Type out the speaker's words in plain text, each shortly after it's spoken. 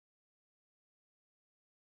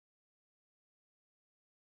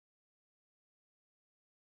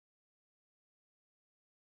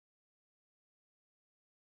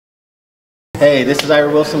Hey, this is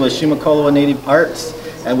Ira Wilson with Shumakoloa Native Arts,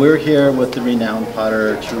 and we're here with the renowned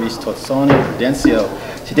potter Therese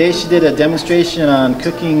Tohtsoni-Prudencio. Today she did a demonstration on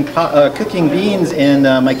cooking beans in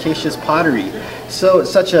micaceous pottery. So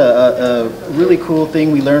it's such a really cool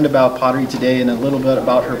thing. We learned about pottery today and a little bit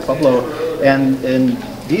about her pueblo, and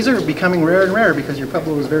these are becoming rarer and rarer because your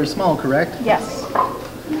pueblo is very small, correct? Yes.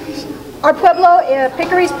 Our pueblo,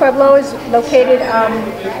 Picuris Pueblo, is located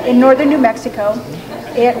in northern New Mexico.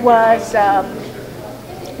 It was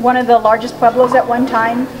one of the largest pueblos at one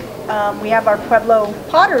time. We have our pueblo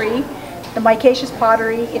pottery, the micaceous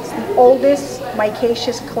pottery. It's the oldest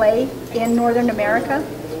micaceous clay in North America,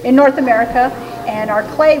 and our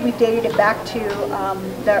clay, we've dated it back to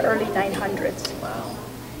the early 900s. Wow.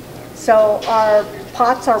 So our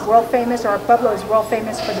pots are world famous, or our pueblo is world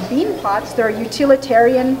famous for the bean pots. They're a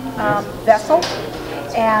utilitarian vessel,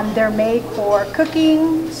 and they're made for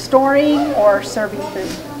cooking, storing, or serving food.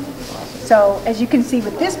 So as you can see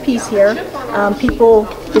with this piece here,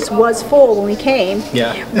 this was full when we came.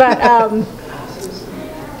 Yeah. But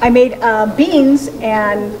I made beans,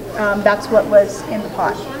 and that's what was in the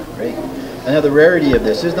pot. Great. And now the rarity of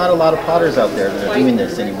this, there's not a lot of potters out there that are doing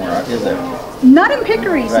this anymore, is there? Not in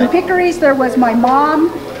Picuris. Right. In Picuris there was my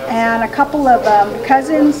mom and a couple of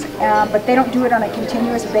cousins, but they don't do it on a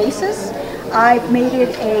continuous basis. I've made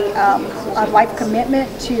it a life commitment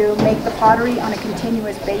to make the pottery on a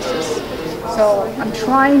continuous basis. So I'm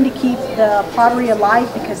trying to keep the pottery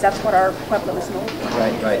alive because that's what our pueblo is known for.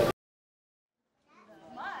 Right, right.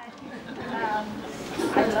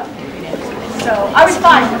 I love doing it. So I was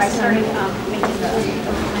 5 when I started making the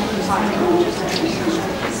pottery.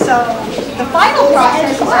 So the final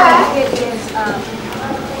process is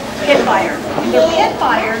pit fire. The pit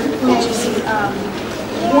fire is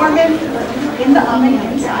warm in the oven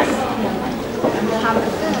inside. And we'll have a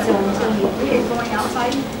pit going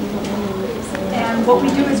outside. And what we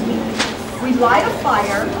do is we light a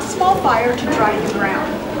fire, a small fire, to dry the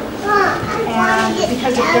ground. And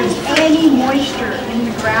because if there's any moisture in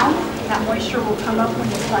the ground, that moisture will come up when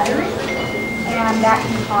it's firing, and that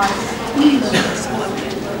can cause an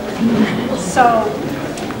explosion. So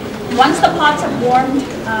once the pots are warmed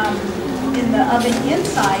in the oven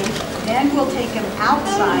inside, then we'll take them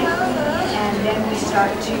outside, and then we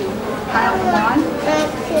start to pile them on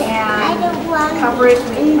and cover it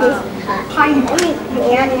with pine bark. You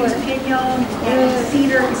can't use pinon and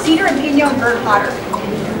cedar and pinon burn hotter.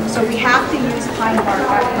 So we have to use pine bark.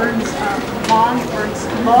 That burns long, it burns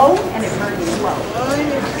low, and it burns slow.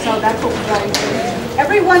 So that's what we always do.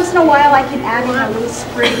 Every once in a while I can add in a little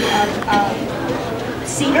sprig of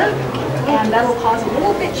cedar, and that'll cause a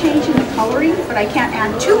little bit change in the coloring, but I can't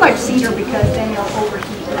add too much cedar because then it'll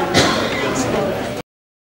overheat and explode.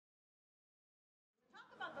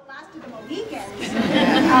 Talk about the last of the Mohicans.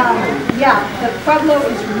 Yeah, the pueblo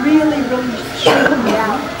is really shaken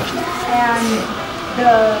down. And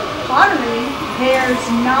the pottery, there's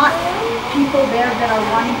not people there that are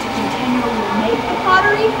wanting to continually make the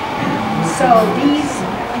pottery. So these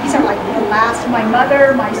are like the last, my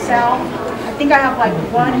mother, myself. I think I have like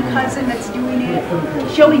one cousin that's doing it.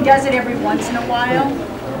 She only does it every once in a while.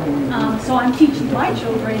 So I'm teaching my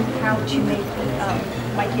children how to make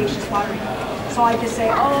micaceous pottery. So I just say,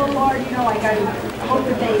 oh Lord, you know, like I hope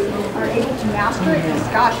that they are able to master it, because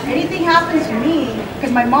gosh, if anything happens to me,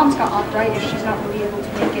 because my mom's got arthritis, she's not really able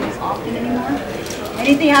to make it as often anymore.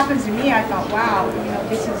 Anything happens to me, I thought, wow, you know,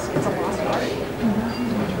 it's a lost art.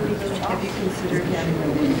 Have you considered having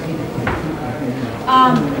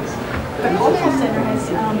the Cultural Center has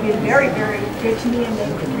been very good to me, and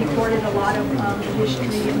they've recorded a lot of the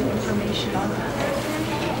history and the information on that.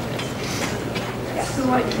 Yeah. So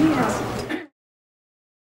what he has.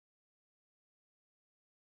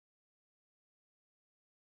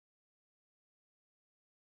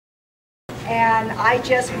 And I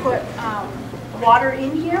just put water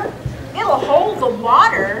in here. It'll hold the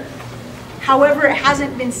water, however it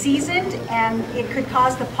hasn't been seasoned, and it could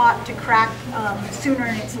cause the pot to crack sooner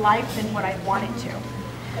in its life than what I want it to.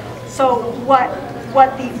 So what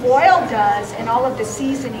the oil does and all of the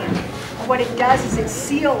seasoning, what it does is it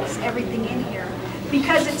seals everything in here.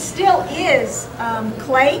 Because it still is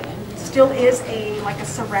clay, still is like a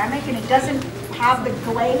ceramic, and it doesn't have the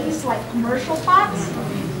glaze like commercial pots.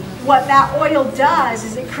 What that oil does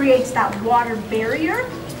is it creates that water barrier,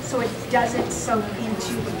 so it doesn't soak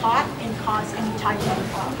into the pot and cause any type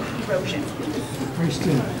of erosion.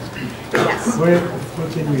 Kristen, Yes. where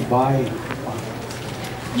can we buy?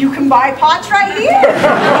 You can buy pots right here.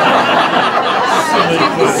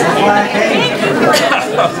 Thank you for that.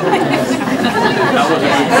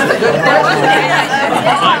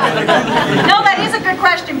 No, that is a good question.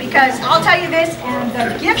 question because I'll tell you this, and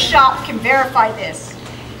the gift shop can verify this.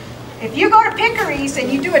 If you go to Picuris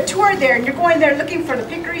and you do a tour there and you're going there looking for the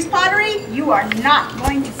Picuris pottery, you are not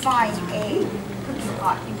going to find a cooking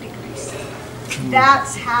pot in Picuris.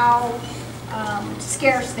 That's how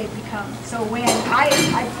scarce they've become. So when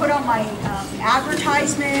I put on my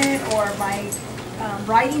advertisement or my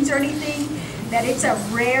writings or anything that it's a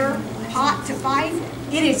rare pot to find,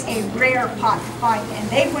 it is a rare pot to find. And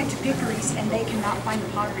they went to Picuris and they cannot find the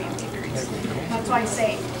pottery in Picuris. That's why I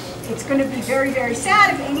say it's going to be very, very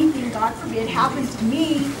sad if anything, God forbid, happens to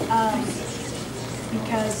me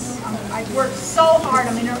because I've worked so hard.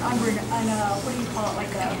 I'm under what do you call it,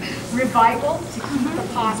 like a revival to keep the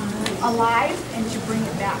pot alive and to bring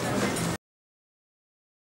it back.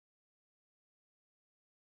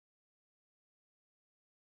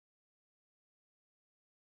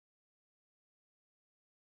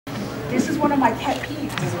 This is one of my pet peeves.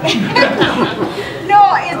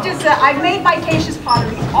 No, it's just that I've made micaceous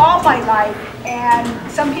pottery all my life, and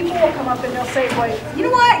some people will come up and they'll say, well, you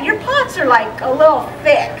know what, your pots are like a little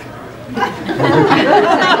thick.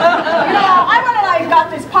 I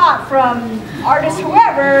got this pot from artist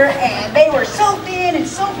whoever, and they were so thin and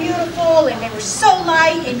so beautiful, and they were so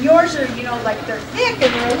light, and yours are, like they're thick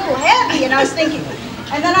and they're a little heavy, and I was thinking,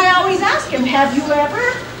 and then I always ask him, have you ever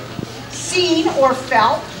seen or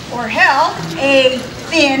felt or held a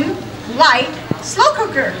thin, light slow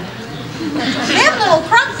cooker? Them little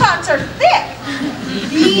crock pots are thick.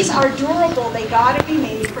 These are durable. They gotta be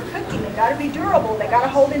made for cooking. They gotta be durable. They gotta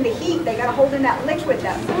hold in the heat. They gotta hold in that liquid,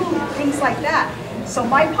 that food, things like that. So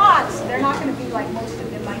my pots, they're not gonna be like most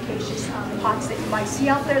of the micaceous pots that you might see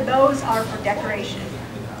out there. Those are for decoration.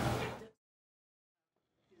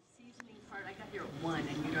 Seasoning part, I got here at 1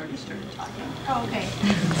 and you'd already started talking. Okay.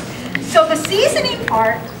 So the seasoning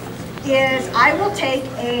part is I will take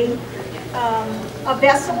a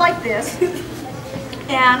vessel like this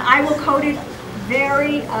and I will coat it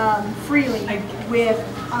very freely with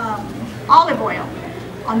olive oil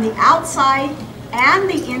on the outside and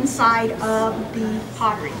the inside of the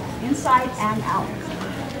pottery, inside and out.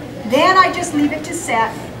 Then I just leave it to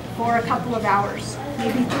set for a couple of hours,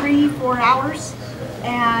 maybe 3-4 hours,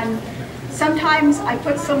 and sometimes I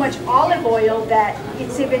put so much olive oil that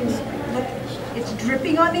it's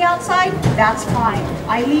dripping on the outside. That's fine.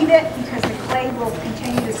 I leave it because the clay will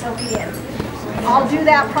continue to soak it in. I'll do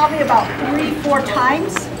that probably about 3-4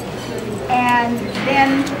 times, and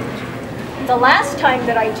then the last time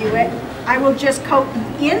that I do it, I will just coat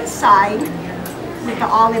the inside with the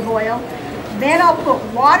olive oil. Then I'll put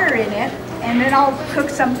water in it, and then I'll cook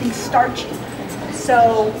something starchy.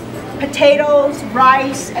 So potatoes,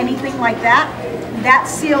 rice, anything like that. That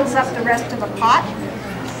seals up the rest of the pot.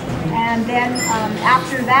 And then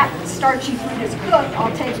after that starchy food is cooked,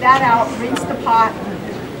 I'll take that out, rinse the pot,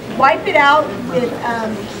 wipe it out with,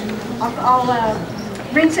 I'll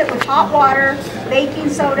rinse it with hot water, baking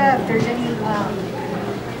soda if there's any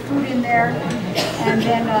food in there, and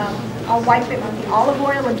then I'll wipe it with the olive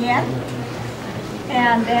oil again,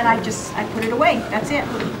 and then I put it away. That's it.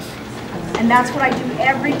 And that's what I do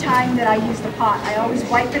every time that I use the pot. I always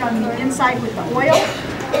wipe it on the inside with the oil,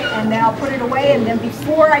 and then I'll put it away, and then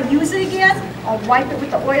before I use it again, I'll wipe it with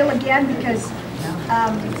the oil again because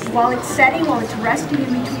while it's setting, while it's resting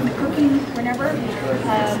in between the cooking, whenever,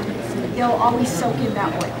 it'll always soak in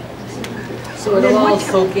that oil. So it'll all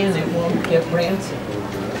soak in, it won't get rancid?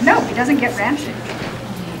 No, it doesn't get rancid.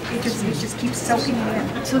 It just keeps soaking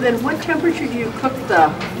it in. So then what temperature do you cook the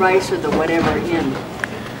rice or the whatever in?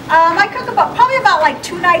 I cook probably about like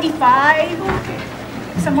 295.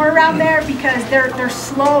 Somewhere around there, because they're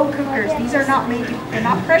slow cookers. These are not they're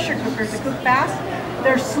not pressure cookers that cook fast.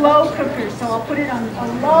 They're slow cookers. So I'll put it on a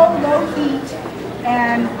low heat,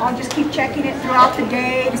 and I'll just keep checking it throughout the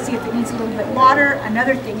day to see if it needs a little bit of water.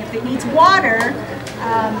 Another thing, if it needs water,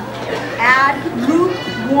 add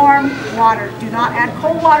lukewarm water. Do not add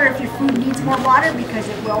cold water if your food needs more water because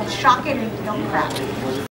it will shock it and it'll crack.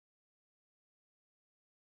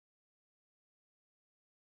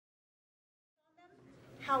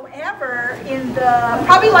 However, in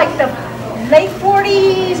probably like the late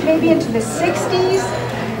 40s, maybe into the 60s,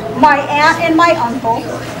 my aunt and my uncle,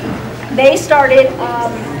 they started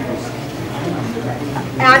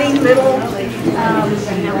adding little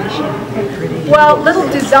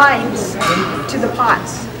designs to the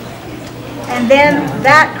pots. And then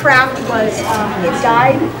that craft was, it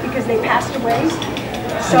died because they passed away.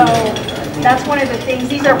 So that's one of the things.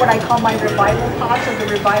 These are what I call my revival pots, or the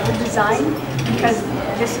revival design, because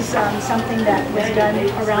this is something that was done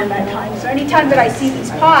around that time. So anytime that I see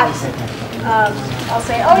these pots, I'll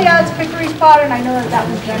say, oh yeah, it's Picuris pottery, and I know that that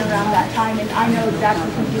was done around that time, and I know exactly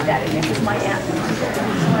who did that, and it was my aunt. So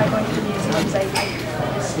when I go into the museums, I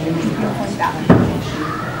pinpoint that one.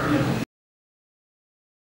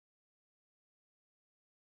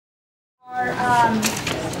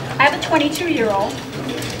 I have a 22-year-old,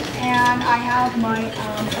 and I have my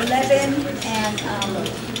 11 and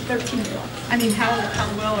 13-year-old. I mean, how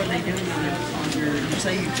well are they doing on your, you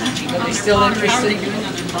say you're teaching? Are they still interested? How are they doing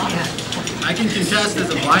on their pottery? I can contest as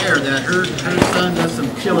a buyer that her son does some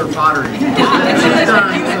killer pottery. She's done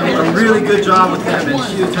a really good job with them, and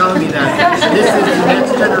she was telling me that this is the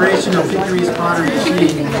next generation of Picuris pottery.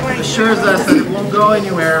 She assures us that it won't go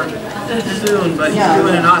anywhere soon, but he's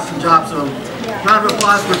doing an awesome job. So, round of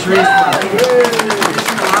applause for Therese.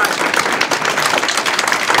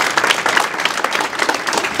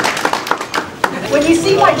 When you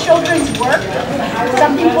see my children's work,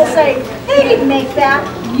 some people say, they didn't make that,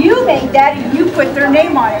 you made that and you put their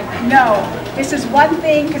name on it. No, this is one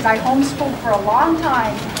thing, because I homeschooled for a long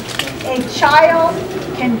time. A child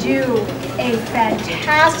can do a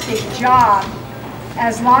fantastic job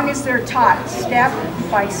as long as they're taught step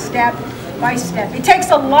by step by step. It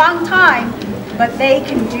takes a long time, but they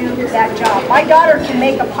can do that job. My daughter can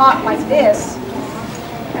make a pot like this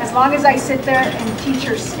as long as I sit there and teach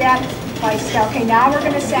her step by step. Okay, now we're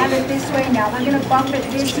going to sand it this way, now we're going to bump it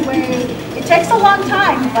this way. It takes a long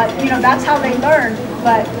time, but you know, that's how they learn.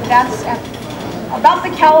 But that's about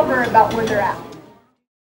the caliber, about where they're at.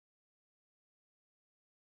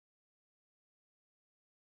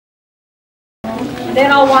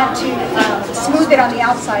 Then I'll want to smooth it on the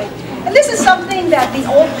outside. And this is something that the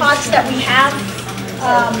old pots that we have,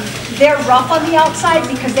 they're rough on the outside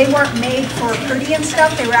because they weren't made for pretty and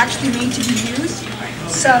stuff. They were actually made to be used.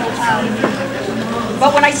 So,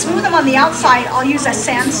 but when I smooth them on the outside, I'll use a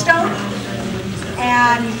sandstone,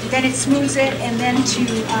 and then it smooths it. And then to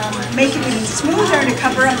make it even smoother, to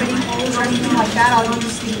cover up any holes or anything like that, I'll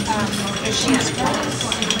use the sheep's wool.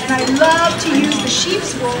 And I love to use the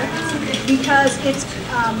sheep's wool because it's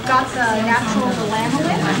got the natural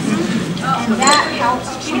lanolin, and that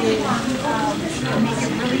helps to make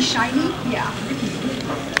it really shiny. Yeah.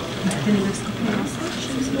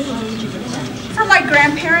 For my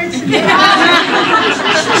grandparents. She knows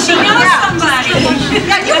somebody.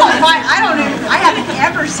 Yeah, you won't find. I haven't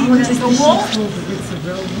ever seen the wool.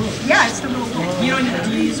 Yeah, it's the real wool. You don't have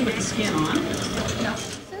to use it with the skin on? No.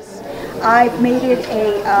 I've made it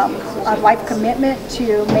a life commitment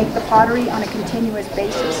to make the pottery on a continuous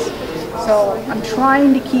basis. So I'm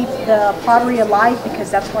trying to keep the pottery alive because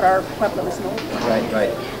that's what our pueblo is known for. Right,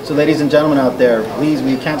 right. So ladies and gentlemen out there, please,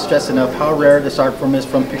 we can't stress enough how rare this art form is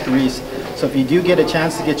from Picuris. So if you do get a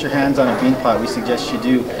chance to get your hands on a bean pot, we suggest you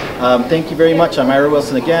do. Thank you very much. I'm Ira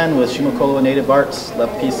Wilson again with Shimokolo Native Arts.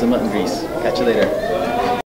 Love, peace, and mutton grease. Catch you later.